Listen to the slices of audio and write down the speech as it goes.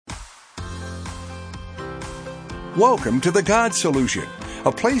Welcome to The God Solution,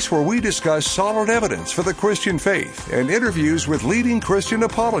 a place where we discuss solid evidence for the Christian faith and interviews with leading Christian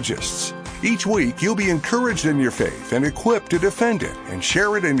apologists. Each week, you'll be encouraged in your faith and equipped to defend it and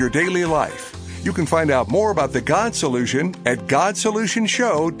share it in your daily life. You can find out more about The God Solution at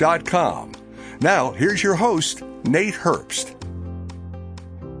GodSolutionShow.com. Now, here's your host, Nate Herbst.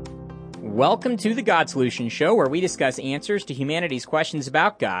 Welcome to The God Solution Show, where we discuss answers to humanity's questions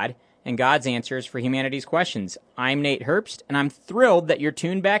about God and God's answers for humanity's questions. I'm Nate Herbst, and I'm thrilled that you're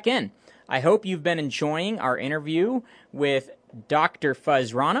tuned back in. I hope you've been enjoying our interview with Dr.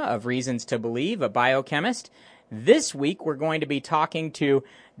 Fuz Rana of Reasons to Believe, a biochemist. This week, we're going to be talking to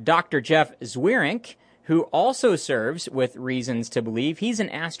Dr. Jeff Zwirink, who also serves with Reasons to Believe. He's an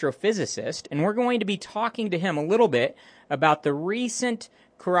astrophysicist, and we're going to be talking to him a little bit about the recent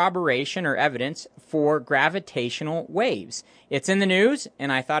corroboration or evidence for gravitational waves. It's in the news,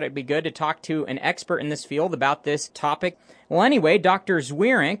 and I thought it'd be good to talk to an expert in this field about this topic. Well, anyway, Dr.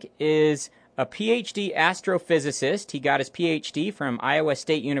 Zwirink is a PhD astrophysicist. He got his PhD from Iowa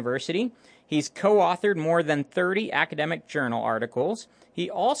State University. He's co-authored more than 30 academic journal articles. He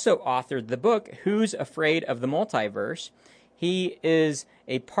also authored the book, Who's Afraid of the Multiverse? He is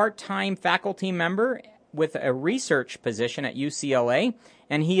a part-time faculty member with a research position at UCLA,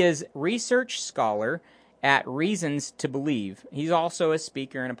 and he is research scholar at Reasons to Believe. He's also a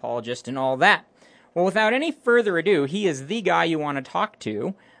speaker and apologist and all that. Well, without any further ado, he is the guy you want to talk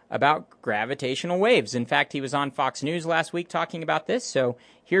to about gravitational waves. In fact, he was on Fox News last week talking about this, so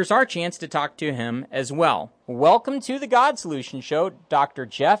here's our chance to talk to him as well. Welcome to the God Solution Show, Dr.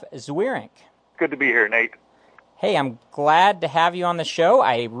 Jeff Zwirink. Good to be here, Nate. Hey, I'm glad to have you on the show.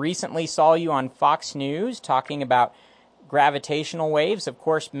 I recently saw you on Fox News talking about gravitational waves. Of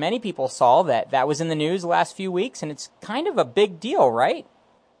course, many people saw that was in the news the last few weeks, and it's kind of a big deal, right?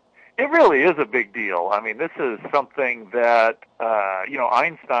 It really is a big deal. I mean, this is something that,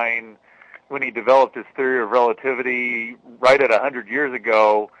 Einstein, when he developed his theory of relativity right at 100 years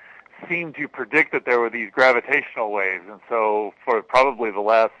ago, seemed to predict that there were these gravitational waves. And so for probably the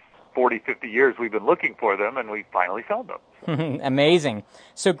last 40, 50 years, we've been looking for them, and we finally found them. Amazing.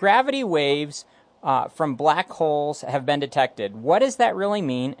 So gravity waves from black holes have been detected. What does that really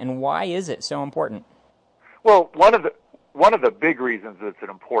mean, and why is it so important? Well, one of the big reasons it's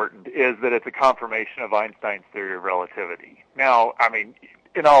important is that it's a confirmation of Einstein's theory of relativity. Now, I mean,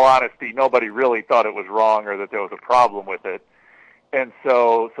 in all honesty, nobody really thought it was wrong or that there was a problem with it. And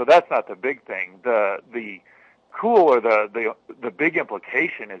so that's not the big thing. The cool or the big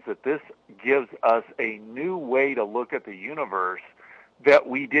implication is that this gives us a new way to look at the universe that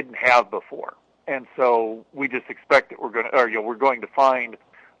we didn't have before. And so we just expect that we're going to find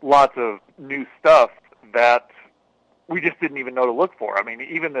lots of new stuff that we just didn't even know to look for. I mean,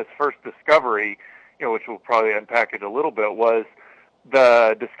 even this first discovery, which we'll probably unpack it a little bit, was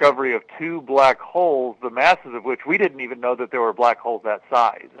the discovery of two black holes, the masses of which we didn't even know that there were black holes that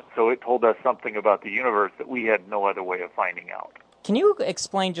size. So it told us something about the universe that we had no other way of finding out. Can you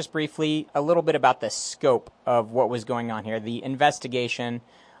explain just briefly a little bit about the scope of what was going on here, the investigation,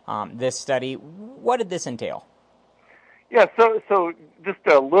 this study? What did this entail? Yeah, so just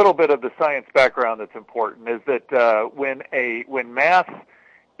a little bit of the science background that's important is that when mass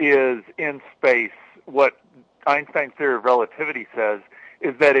is in space, what Einstein's theory of relativity says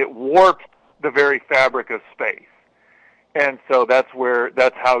is that it warps the very fabric of space, and so that's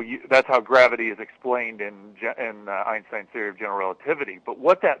how gravity is explained in Einstein's theory of general relativity. But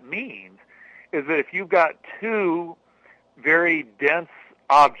what that means is that if you've got two very dense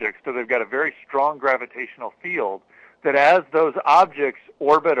objects, so they've got a very strong gravitational field, that as those objects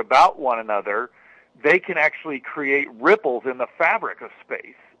orbit about one another, they can actually create ripples in the fabric of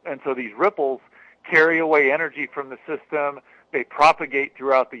space. And so these ripples carry away energy from the system, they propagate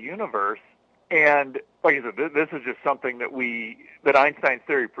throughout the universe, and like I said, this is just something that Einstein's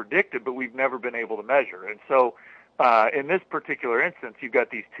theory predicted, but we've never been able to measure. And so in this particular instance, you've got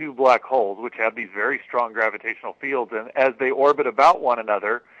these two black holes, which have these very strong gravitational fields, and as they orbit about one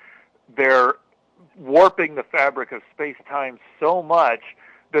another, they're warping the fabric of space-time so much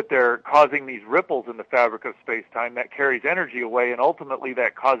that they're causing these ripples in the fabric of space-time that carries energy away, and ultimately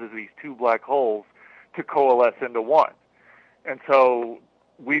that causes these two black holes to coalesce into one. And so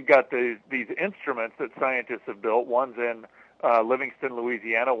we've got these instruments that scientists have built. One's in Livingston,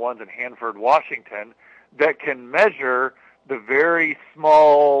 Louisiana, one's in Hanford, Washington, that can measure the very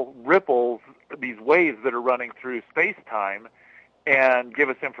small ripples, these waves that are running through space-time, and give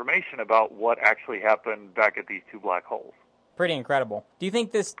us information about what actually happened back at these two black holes. Pretty incredible. Do you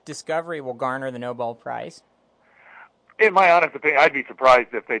think this discovery will garner the Nobel Prize? In my honest opinion, I'd be surprised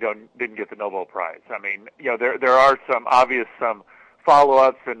if they didn't get the Nobel Prize. I mean, there are some obvious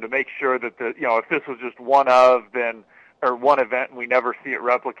follow-ups, and to make sure that if this was just one event and we never see it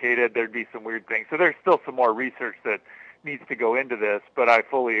replicated, there'd be some weird things. So there's still some more research that needs to go into this, but I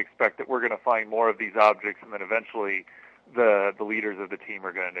fully expect that we're going to find more of these objects, and then eventually the leaders of the team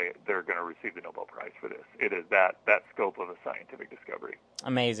they're going to receive the Nobel Prize for this. It is that scope of a scientific discovery.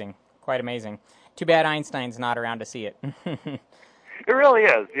 Amazing. Quite amazing. Too bad Einstein's not around to see it. It really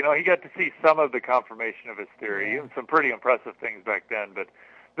is. He got to see some of the confirmation of his theory, and some pretty impressive things back then, but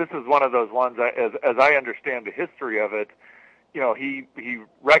this is one of those ones, as I understand the history of it, he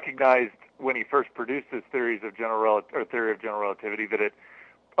recognized when he first produced his theory of general relativity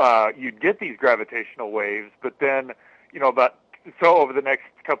that you'd get these gravitational waves, but then, over the next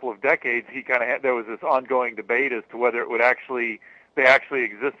couple of decades, there was this ongoing debate as to whether they actually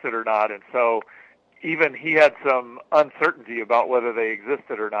existed or not, and so even he had some uncertainty about whether they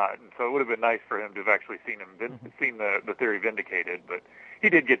existed or not, and so it would have been nice for him to have actually seen the theory vindicated, but he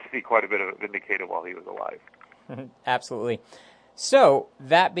did get to see quite a bit of it vindicated while he was alive. Absolutely. So,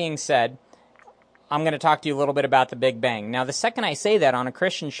 that being said, I'm going to talk to you a little bit about the Big Bang. Now, the second I say that on a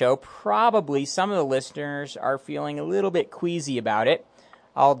Christian show, probably some of the listeners are feeling a little bit queasy about it.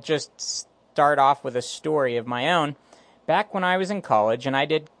 I'll just start off with a story of my own. Back when I was in college, and I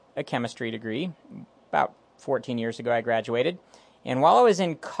did a chemistry degree, about 14 years ago I graduated, and while I was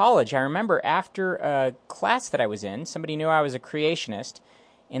in college, I remember after a class that I was in, somebody knew I was a creationist,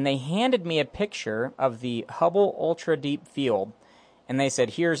 and they handed me a picture of the Hubble Ultra Deep Field, and they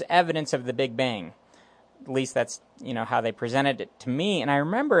said, here's evidence of the Big Bang. At least that's, how they presented it to me, and I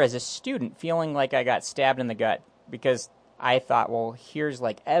remember as a student feeling like I got stabbed in the gut, because I thought, well, here's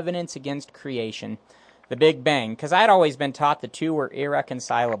evidence against creation, the Big Bang, because I'd always been taught the two were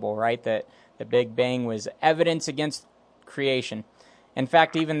irreconcilable, right? That the Big Bang was evidence against creation. In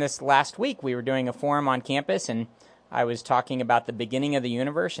fact, even this last week, we were doing a forum on campus, and I was talking about the beginning of the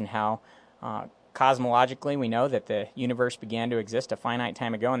universe and how cosmologically we know that the universe began to exist a finite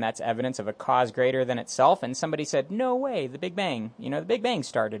time ago, and that's evidence of a cause greater than itself. And somebody said, no way, the Big Bang, the Big Bang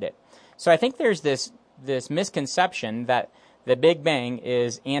started it. So I think there's this misconception that the Big Bang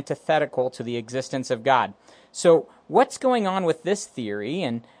is antithetical to the existence of God. So what's going on with this theory,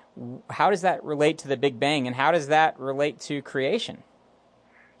 and how does that relate to the Big Bang, and how does that relate to creation?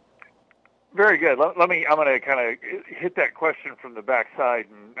 Very good. I'm going to kind of hit that question from the backside,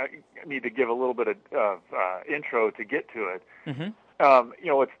 and I need to give a little bit of intro to get to it.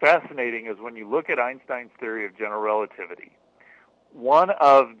 Mm-hmm. What's fascinating is when you look at Einstein's theory of general relativity, one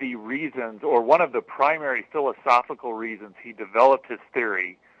of the reasons, or one of the primary philosophical reasons he developed his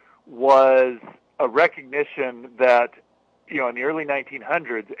theory was a recognition that, in the early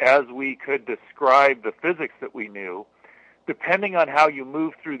 1900s, as we could describe the physics that we knew, depending on how you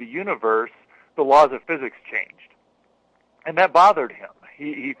move through the universe, the laws of physics changed. And that bothered him.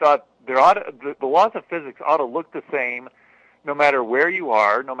 He thought the laws of physics ought to look the same no matter where you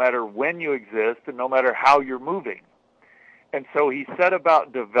are, no matter when you exist, and no matter how you're moving. And so he set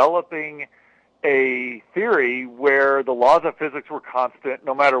about developing a theory where the laws of physics were constant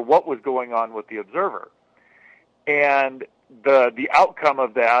no matter what was going on with the observer. And the outcome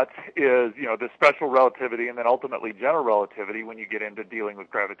of that is, the special relativity and then ultimately general relativity when you get into dealing with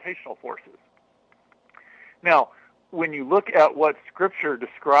gravitational forces. Now, when you look at what Scripture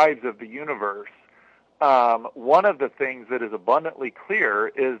describes of the universe, one of the things that is abundantly clear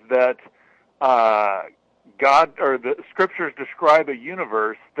is that God, or the Scriptures describe a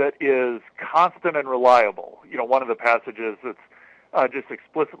universe that is constant and reliable. One of the passages that's just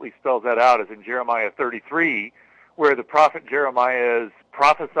explicitly spells that out is in Jeremiah 33, where the prophet Jeremiah is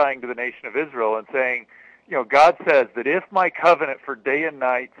prophesying to the nation of Israel and saying, God says that if my covenant for day and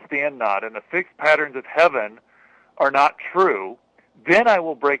night stand not, and the fixed patterns of heaven are not true, then I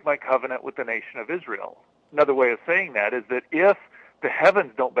will break my covenant with the nation of Israel. Another way of saying that is that if the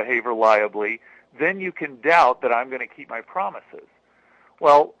heavens don't behave reliably, then you can doubt that I'm going to keep my promises.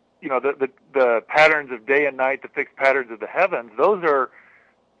 Well, the patterns of day and night, the fixed patterns of the heavens, those are,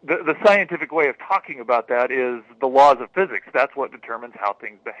 the scientific way of talking about that is the laws of physics. That's what determines how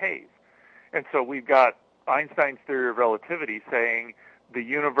things behave. And so we've got Einstein's theory of relativity saying the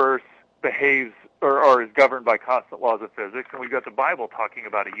universe behaves or is governed by constant laws of physics, and we've got the Bible talking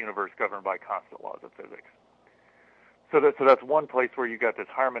about a universe governed by constant laws of physics. So that's one place where you got this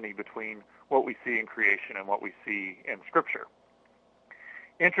harmony between what we see in creation and what we see in Scripture.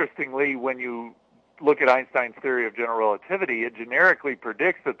 Interestingly, when you look at Einstein's theory of general relativity, it generically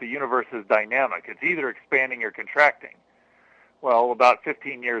predicts that the universe is dynamic. It's either expanding or contracting. Well, about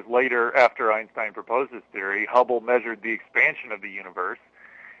 15 years later, after Einstein proposed his theory, Hubble measured the expansion of the universe.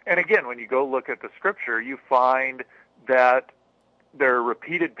 And again, when you go look at the scripture, you find that there are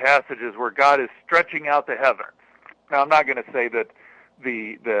repeated passages where God is stretching out the heavens. Now, I'm not going to say that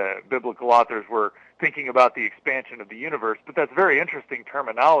the biblical authors were thinking about the expansion of the universe, but that's very interesting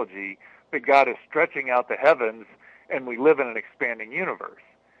terminology, that God is stretching out the heavens and we live in an expanding universe.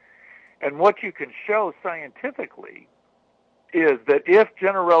 And what you can show scientifically is that if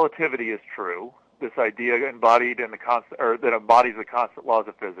general relativity is true, this idea embodied in the constant, or that embodies the constant laws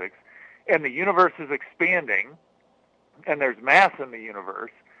of physics, and the universe is expanding, and there's mass in the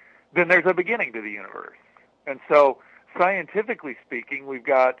universe, then there's a beginning to the universe. And so, scientifically speaking, we've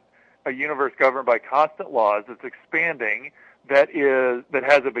got a universe governed by constant laws that's expanding, that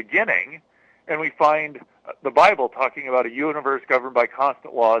has a beginning, and we find the Bible talking about a universe governed by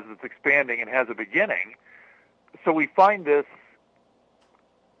constant laws that's expanding and has a beginning. So we find this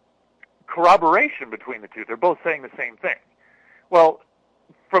corroboration between the two. They're both saying the same thing. Well,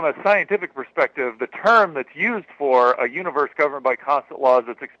 from a scientific perspective, the term that's used for a universe governed by constant laws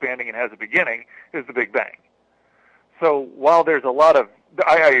that's expanding and has a beginning is the Big Bang. So while there's a lot of,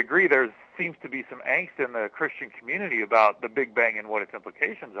 I agree, there seems to be some angst in the Christian community about the Big Bang and what its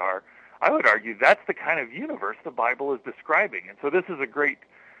implications are, I would argue that's the kind of universe the Bible is describing. And so this is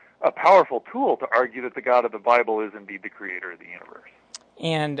a powerful tool to argue that the God of the Bible is indeed the creator of the universe.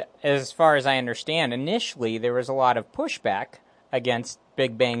 And as far as I understand, initially there was a lot of pushback against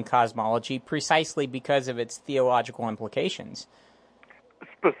Big Bang cosmology precisely because of its theological implications.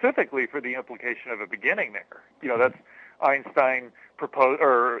 Specifically for the implication of a beginning there. You know, that's Einstein proposed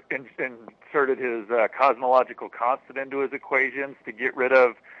or inserted his cosmological constant into his equations to get rid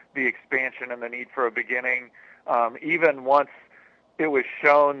of the expansion and the need for a beginning. Even once it was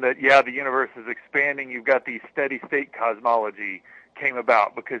shown that, the universe is expanding, you've got the steady-state cosmology came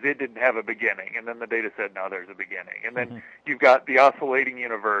about because it didn't have a beginning. And then the data said, no, there's a beginning. And then you've got the oscillating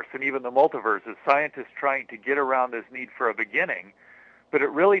universe and even the multiverses, scientists trying to get around this need for a beginning. But it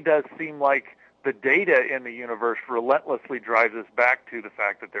really does seem like the data in the universe relentlessly drives us back to the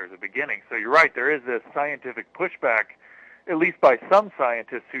fact that there's a beginning. So you're right, there is this scientific pushback, at least by some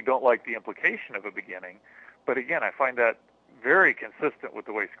scientists who don't like the implication of a beginning. But again, I find that very consistent with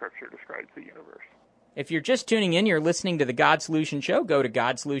the way Scripture describes the universe. If you're just tuning in, you're listening to the God Solution Show. Go to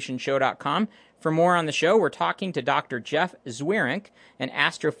godsolutionshow.com. For more on the show, we're talking to Dr. Jeff Zweerink, an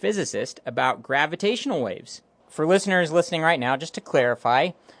astrophysicist, about gravitational waves. For listeners listening right now, just to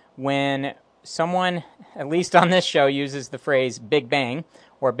clarify, when someone, at least on this show, uses the phrase Big Bang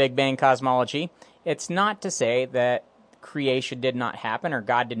or Big Bang cosmology, it's not to say that creation did not happen or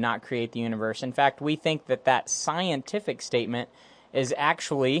God did not create the universe. In fact, we think that that scientific statement is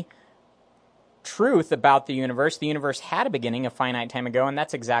actually truth about the universe. The universe had a beginning a finite time ago, and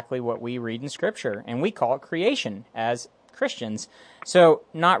that's exactly what we read in Scripture, and we call it creation as Christians. So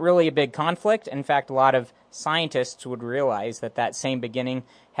not really a big conflict. In fact, a lot of scientists would realize that that same beginning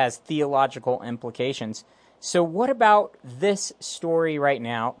has theological implications. So what about this story right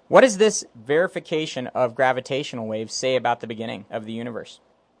now? What does this verification of gravitational waves say about the beginning of the universe?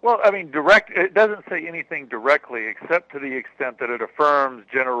 Well, I mean, it doesn't say anything directly except to the extent that it affirms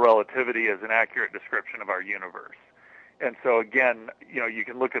general relativity as an accurate description of our universe. And so again, you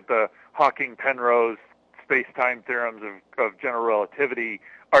can look at the Hawking-Penrose space-time theorems of general relativity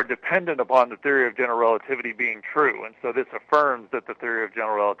are dependent upon the theory of general relativity being true. And so this affirms that the theory of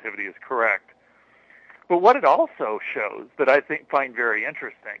general relativity is correct. But what it also shows that I find very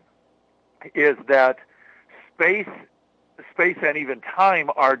interesting is that space and even time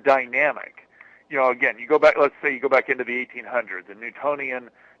are dynamic. Again, let's say you go back into the 1800s, and Newtonian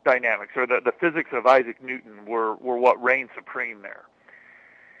dynamics, or the physics of Isaac Newton were what reigned supreme there.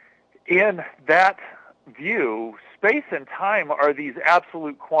 In that view, space and time are these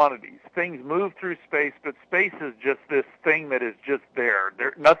absolute quantities. Things move through space, but space is just this thing that is just there.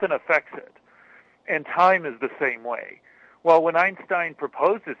 Nothing affects it. And time is the same way. Well, when Einstein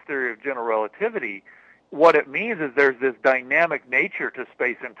proposed his theory of general relativity, what it means is there's this dynamic nature to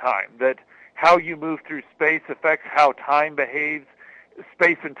space and time, that how you move through space affects how time behaves.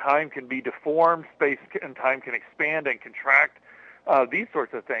 Space and time can be deformed. Space and time can expand and contract, these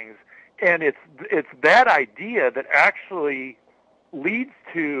sorts of things. And it's that idea that actually leads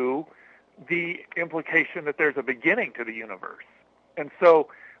to the implication that there's a beginning to the universe. And so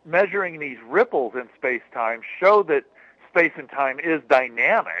measuring these ripples in space-time show that space and time is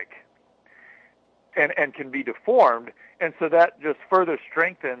dynamic and can be deformed, and so that just further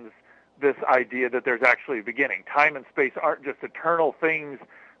strengthens this idea that there's actually a beginning. Time and space aren't just eternal things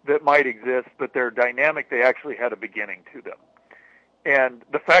that might exist, but they're dynamic. They actually had a beginning to them. And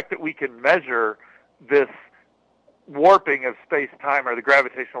the fact that we can measure this warping of space-time or the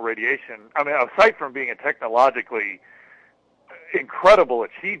gravitational radiation, I mean, aside from being a technologically incredible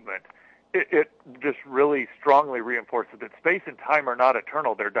achievement, it just really strongly reinforces that space and time are not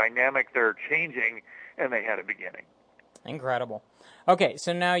eternal. They're dynamic, they're changing, and they had a beginning. Incredible. Okay,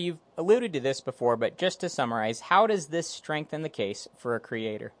 so now you've alluded to this before, but just to summarize, how does this strengthen the case for a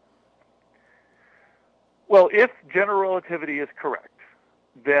creator? Well, if general relativity is correct,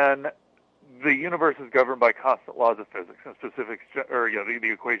 then the universe is governed by constant laws of physics and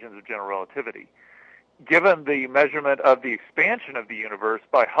the equations of general relativity. Given the measurement of the expansion of the universe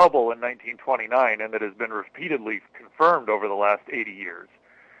by Hubble in 1929, and that has been repeatedly confirmed over the last 80 years,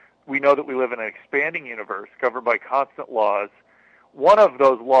 we know that we live in an expanding universe governed by constant laws. One of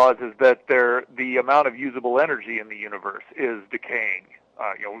those laws is that the amount of usable energy in the universe is decaying.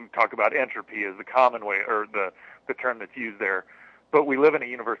 We talk about entropy as the common way, or the term that's used there. But we live in a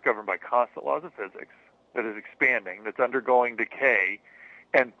universe governed by constant laws of physics that is expanding, that's undergoing decay,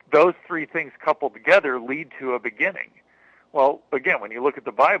 and those three things coupled together lead to a beginning. Well, again, when you look at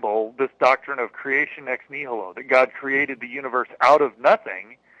the Bible, this doctrine of creation ex nihilo, that God created the universe out of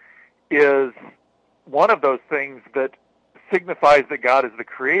nothing, is one of those things that signifies that God is the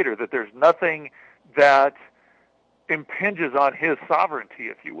creator, that there's nothing that impinges on his sovereignty,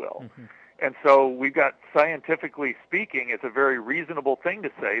 if you will. Mm-hmm. And so we've got, scientifically speaking, it's a very reasonable thing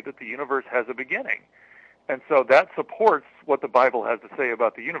to say that the universe has a beginning. And so that supports what the Bible has to say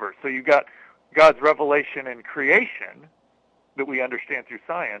about the universe. So you've got God's revelation in creation that we understand through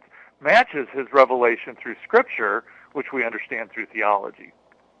science matches his revelation through Scripture, which we understand through theology.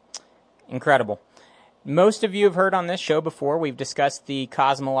 Incredible. Most of you have heard on this show before, we've discussed the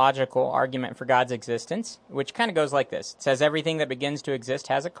cosmological argument for God's existence, which kind of goes like this. It says everything that begins to exist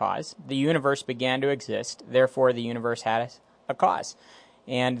has a cause. The universe began to exist, therefore the universe has a cause.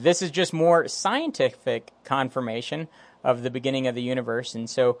 And this is just more scientific confirmation of the beginning of the universe. And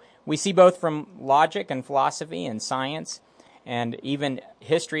so we see both from logic and philosophy and science and even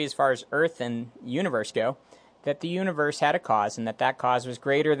history as far as Earth and universe go, that the universe had a cause and that cause was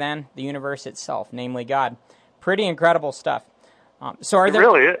greater than the universe itself, namely God. Pretty incredible stuff. It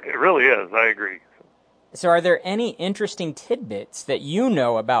really is. I agree. So are there any interesting tidbits that you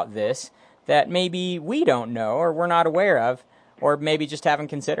know about this that maybe we don't know or we're not aware of or maybe just haven't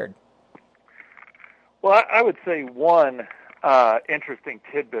considered? Well, I would say one interesting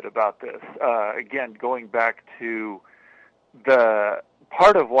tidbit about this, again, going back to the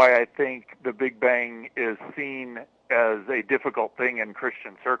part of why I think the Big Bang is seen as a difficult thing in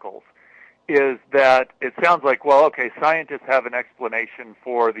Christian circles is that it sounds like, well, okay, scientists have an explanation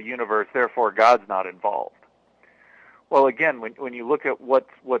for the universe, therefore God's not involved. Well, again, when you look at what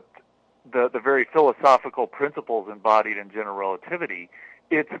the very philosophical principles embodied in general relativity,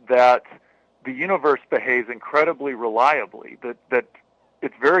 it's that the universe behaves incredibly reliably, that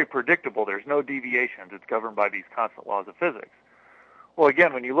it's very predictable. There's no deviations. It's governed by these constant laws of physics. Well,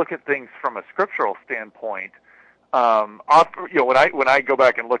 again, when you look at things from a scriptural standpoint, when I go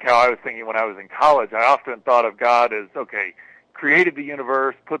back and look how I was thinking when I was in college, I often thought of God as, okay, created the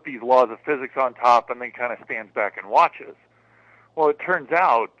universe, put these laws of physics on top, and then kind of stands back and watches. Well, it turns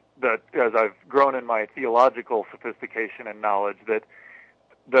out that as I've grown in my theological sophistication and knowledge, that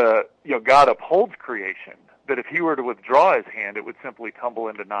God upholds creation, that if he were to withdraw his hand, it would simply tumble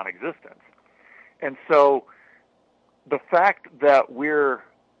into non-existence. And so the fact that we're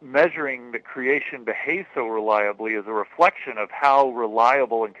measuring that creation behaves so reliably is a reflection of how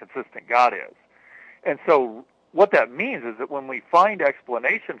reliable and consistent God is. And so what that means is that when we find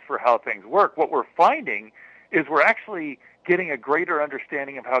explanations for how things work, what we're finding is we're actually getting a greater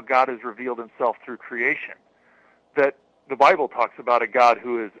understanding of how God has revealed himself through creation. That the Bible talks about a God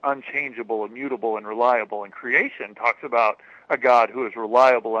who is unchangeable, immutable, and reliable, and creation talks about a God who is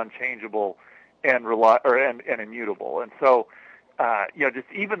reliable, unchangeable, and immutable. And so, just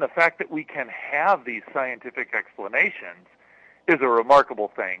even the fact that we can have these scientific explanations is a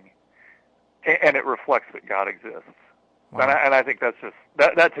remarkable thing, and it reflects that God exists. Wow. And I think that's just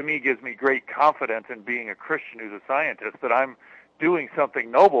that to me gives me great confidence in being a Christian who's a scientist, that I'm doing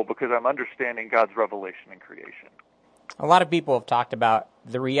something noble because I'm understanding God's revelation in creation. A lot of people have talked about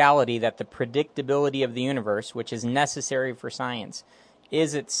the reality that the predictability of the universe, which is necessary for science,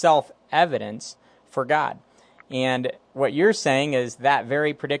 is itself evidence for God. And what you're saying is that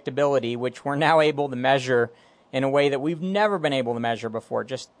very predictability, which we're now able to measure in a way that we've never been able to measure before,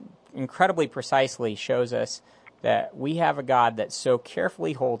 just incredibly precisely shows us that we have a God that so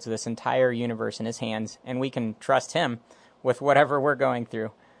carefully holds this entire universe in his hands, and we can trust him with whatever we're going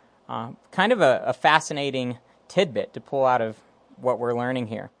through. Kind of a fascinating tidbit to pull out of what we're learning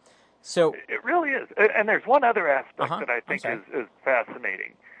here. So it really is. And there's one other aspect that I think is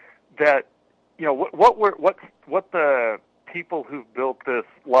fascinating. That what the people who built this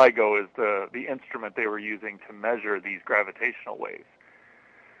LIGO is the instrument they were using to measure these gravitational waves.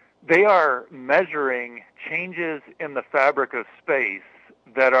 They are measuring changes in the fabric of space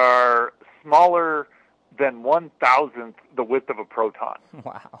that are smaller than 1,000th the width of a proton.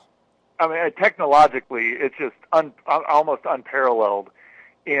 Wow. I mean, technologically, it's just almost unparalleled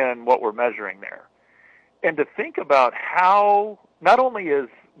in what we're measuring there. And to think about how not only is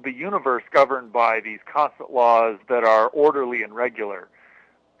the universe governed by these constant laws that are orderly and regular,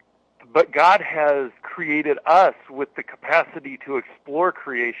 but God has created us with the capacity to explore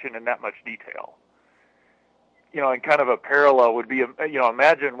creation in that much detail. And kind of a parallel would be,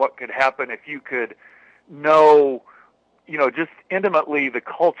 imagine what could happen if you could know, just intimately the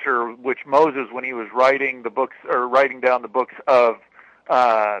culture which Moses, when he was writing down the books of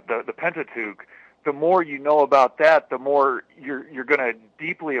the Pentateuch, the more you know about that, the more you're going to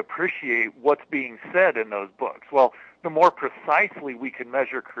deeply appreciate what's being said in those books. Well, the more precisely we can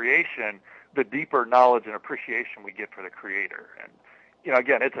measure creation, the deeper knowledge and appreciation we get for the Creator. And,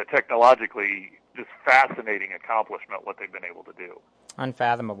 again, it's a technologically just fascinating accomplishment what they've been able to do.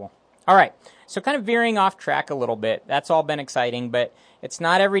 Unfathomable. All right, so kind of veering off track a little bit. That's all been exciting, but it's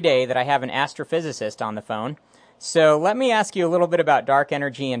not every day that I have an astrophysicist on the phone. So let me ask you a little bit about dark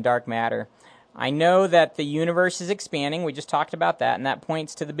energy and dark matter. I know that the universe is expanding. We just talked about that, and that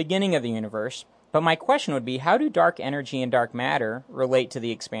points to the beginning of the universe. But my question would be, how do dark energy and dark matter relate to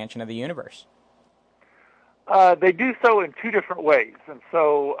the expansion of the universe? They do so in two different ways. And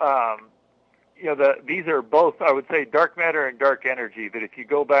so, these are both, I would say, dark matter and dark energy, that if you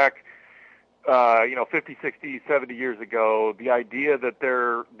go back, 50, 60, 70 years ago, the idea that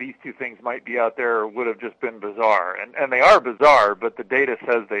these two things might be out there would have just been bizarre. And they are bizarre, but the data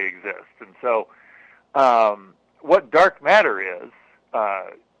says they exist. And so what dark matter is,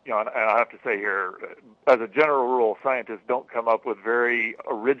 and I have to say here, as a general rule, scientists don't come up with very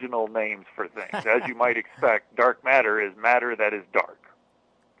original names for things. As you might expect, dark matter is matter that is dark.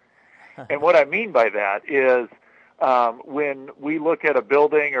 And what I mean by that is when we look at a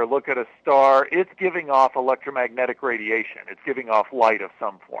building or look at a star, it's giving off electromagnetic radiation. It's giving off light of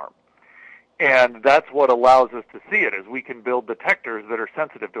some form. And that's what allows us to see it, is we can build detectors that are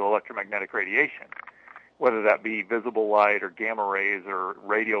sensitive to electromagnetic radiation, whether that be visible light or gamma rays or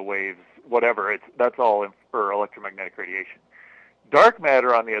radio waves, whatever. That's all for electromagnetic radiation. Dark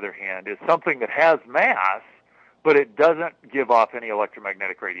matter, on the other hand, is something that has mass, but it doesn't give off any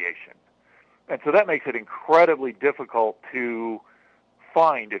electromagnetic radiation. And so that makes it incredibly difficult to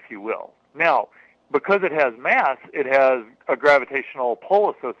find, if you will. Now, because it has mass, it has a gravitational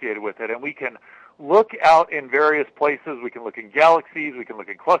pull associated with it, and we can look out in various places. We can look in galaxies, we can look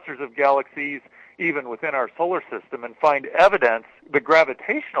in clusters of galaxies, even within our solar system, and find evidence, the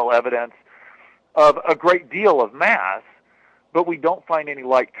gravitational evidence, of a great deal of mass, but we don't find any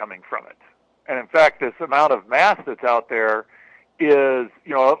light coming from it. And in fact, this amount of mass that's out there is,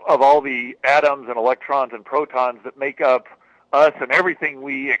 of all the atoms and electrons and protons that make up us and everything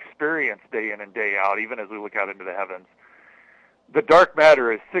we experience day in and day out, even as we look out into the heavens, the dark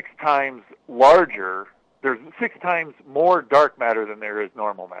matter is 6 times larger. There's 6 times more dark matter than there is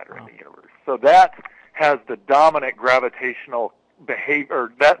normal matter in the universe. So that has the dominant gravitational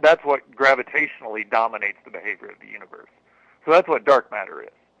behavior. That's what gravitationally dominates the behavior of the universe. So that's what dark matter is.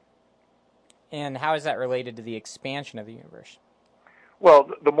 And how is that related to the expansion of the universe?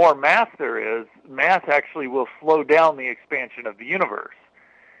 Well, the more mass there is, mass actually will slow down the expansion of the universe.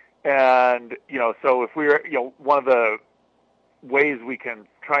 And, so if we're, one of the ways we can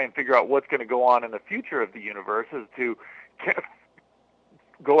try and figure out what's going to go on in the future of the universe is to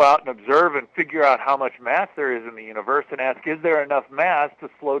go out and observe and figure out how much mass there is in the universe and ask, is there enough mass to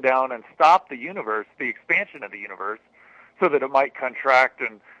slow down and stop the universe, the expansion of the universe, so that it might contract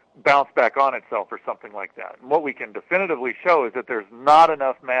and bounce back on itself or something like that. And what we can definitively show is that there's not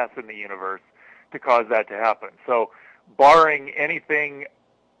enough mass in the universe to cause that to happen. So barring any change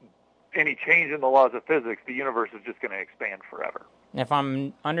in the laws of physics, the universe is just going to expand forever. If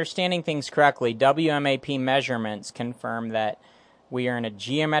I'm understanding things correctly, WMAP measurements confirm that we are in a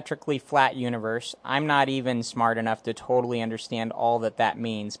geometrically flat universe. I'm not even smart enough to totally understand all that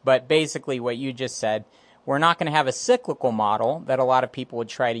means, but basically what you just said, we're not going to have a cyclical model that a lot of people would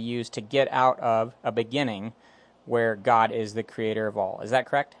try to use to get out of a beginning where God is the creator of all. Is that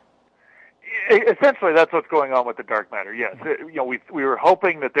correct? Essentially, that's what's going on with the dark matter, yes. We were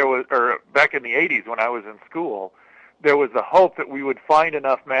hoping that there was, or back in the 80s when I was in school, there was a hope that we would find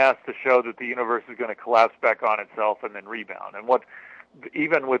enough mass to show that the universe is going to collapse back on itself and then rebound. And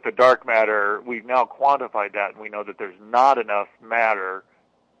even with the dark matter, we've now quantified that, and we know that there's not enough matter,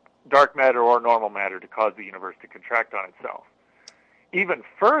 dark matter or normal matter, to cause the universe to contract on itself. Even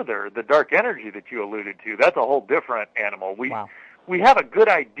further, the dark energy that you alluded to, that's a whole different animal. We have a good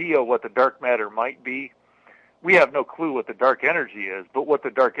idea what the dark matter might be. We have no clue what the dark energy is, but what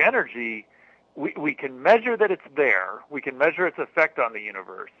the dark energy, we can measure that it's there. We can measure its effect on the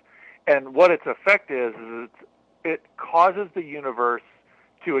universe. And what its effect is it causes the universe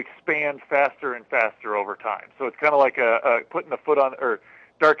to expand faster and faster over time. So it's kind of like putting the foot on, or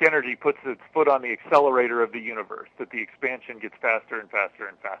dark energy puts its foot on the accelerator of the universe, that the expansion gets faster and faster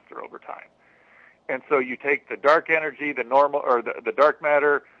and faster over time. And so you take the dark energy, the normal, or the dark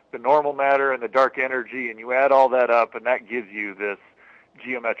matter, the normal matter, and the dark energy, and you add all that up, and that gives you this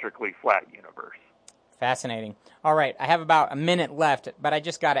geometrically flat universe. Fascinating. All right, I have about a minute left, but I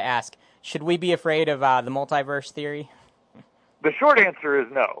just got to ask, should we be afraid of the multiverse theory? The short answer is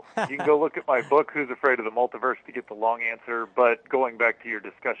no. You can go look at my book, Who's Afraid of the Multiverse, to get the long answer. But going back to your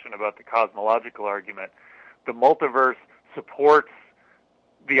discussion about the cosmological argument, the multiverse supports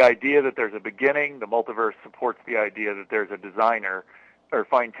the idea that there's a beginning. The multiverse supports the idea that there's a designer, or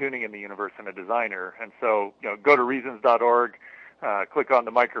fine-tuning in the universe and a designer. And so, go to reasons.org, click on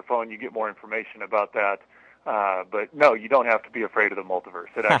the microphone, you get more information about that. But no, you don't have to be afraid of the multiverse.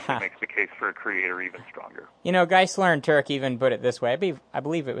 It actually makes the case for a creator even stronger. Geisler and Turk even put it this way. I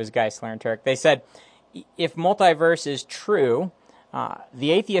believe it was Geisler and Turk. They said, if multiverse is true, the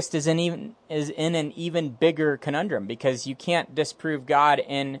atheist is in an even bigger conundrum, because you can't disprove God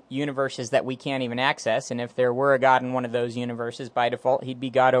in universes that we can't even access. And if there were a God in one of those universes, by default, he'd be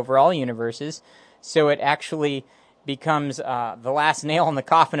God over all universes. So it actually becomes the last nail in the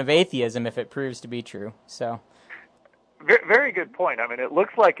coffin of atheism if it proves to be true. So, very good point. I mean, it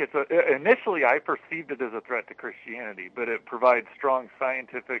looks like initially I perceived it as a threat to Christianity, but it provides strong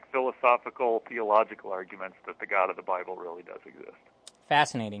scientific, philosophical, theological arguments that the God of the Bible really does exist.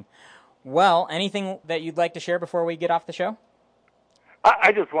 Fascinating. Well, anything that you'd like to share before we get off the show?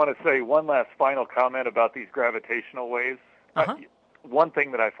 I just want to say one last final comment about these gravitational waves. One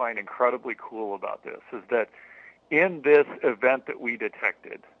thing that I find incredibly cool about this is that in this event that we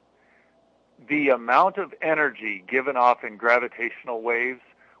detected, the amount of energy given off in gravitational waves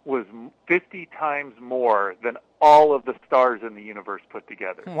was 50 times more than all of the stars in the universe put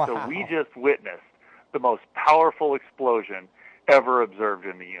together. Wow. So we just witnessed the most powerful explosion ever observed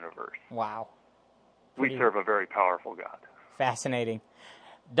in the universe. Wow. We serve a very powerful God. Fascinating.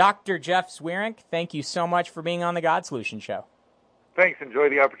 Dr. Jeff Zweerink, thank you so much for being on the God Solution Show. Thanks. Enjoy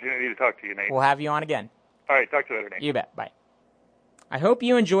the opportunity to talk to you, Nate. We'll have you on again. All right, talk to you later, Nate. You bet. Bye. I hope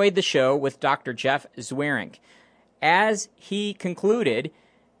you enjoyed the show with Dr. Jeff Zweerink. As he concluded,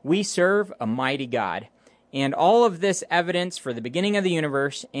 we serve a mighty God. And all of this evidence for the beginning of the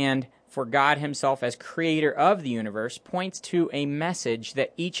universe and for God himself as creator of the universe points to a message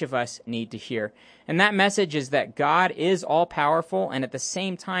that each of us need to hear. And that message is that God is all-powerful, and at the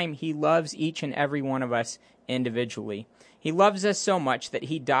same time, he loves each and every one of us individually. He loves us so much that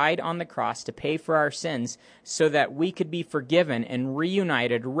he died on the cross to pay for our sins so that we could be forgiven and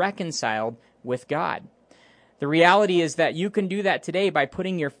reunited, reconciled with God. The reality is that you can do that today by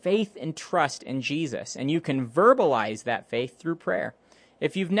putting your faith and trust in Jesus, and you can verbalize that faith through prayer.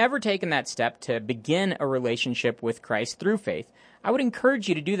 If you've never taken that step to begin a relationship with Christ through faith, I would encourage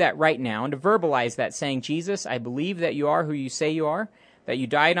you to do that right now and to verbalize that, saying, Jesus, I believe that you are who you say you are, that you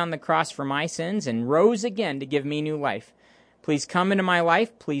died on the cross for my sins and rose again to give me new life. Please come into my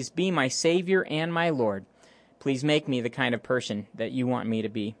life. Please be my Savior and my Lord. Please make me the kind of person that you want me to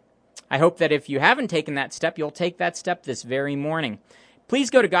be. I hope that if you haven't taken that step, you'll take that step this very morning.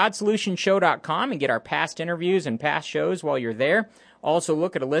 Please go to GodSolutionShow.com and get our past interviews and past shows while you're there. Also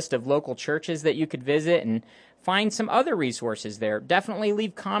look at a list of local churches that you could visit and find some other resources there. Definitely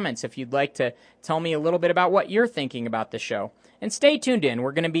leave comments if you'd like to tell me a little bit about what you're thinking about the show. And stay tuned in.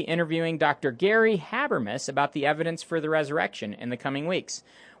 We're going to be interviewing Dr. Gary Habermas about the evidence for the resurrection in the coming weeks.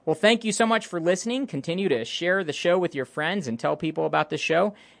 Well, thank you so much for listening. Continue to share the show with your friends and tell people about the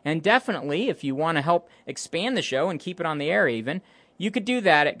show. And definitely, if you want to help expand the show and keep it on the air even, you could do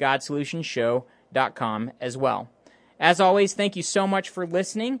that at GodSolutionShow.com as well. As always, thank you so much for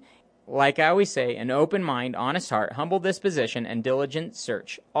listening. Like I always say, an open mind, honest heart, humble disposition, and diligent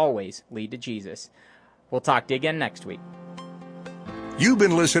search always lead to Jesus. We'll talk to you again next week. You've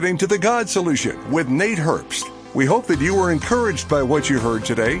been listening to The God Solution with Nate Herbst. We hope that you were encouraged by what you heard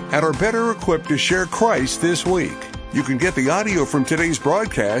today and are better equipped to share Christ this week. You can get the audio from today's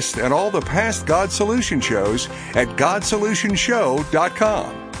broadcast and all the past God Solution shows at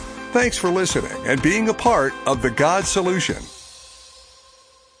GodSolutionShow.com. Thanks for listening and being a part of the God Solution.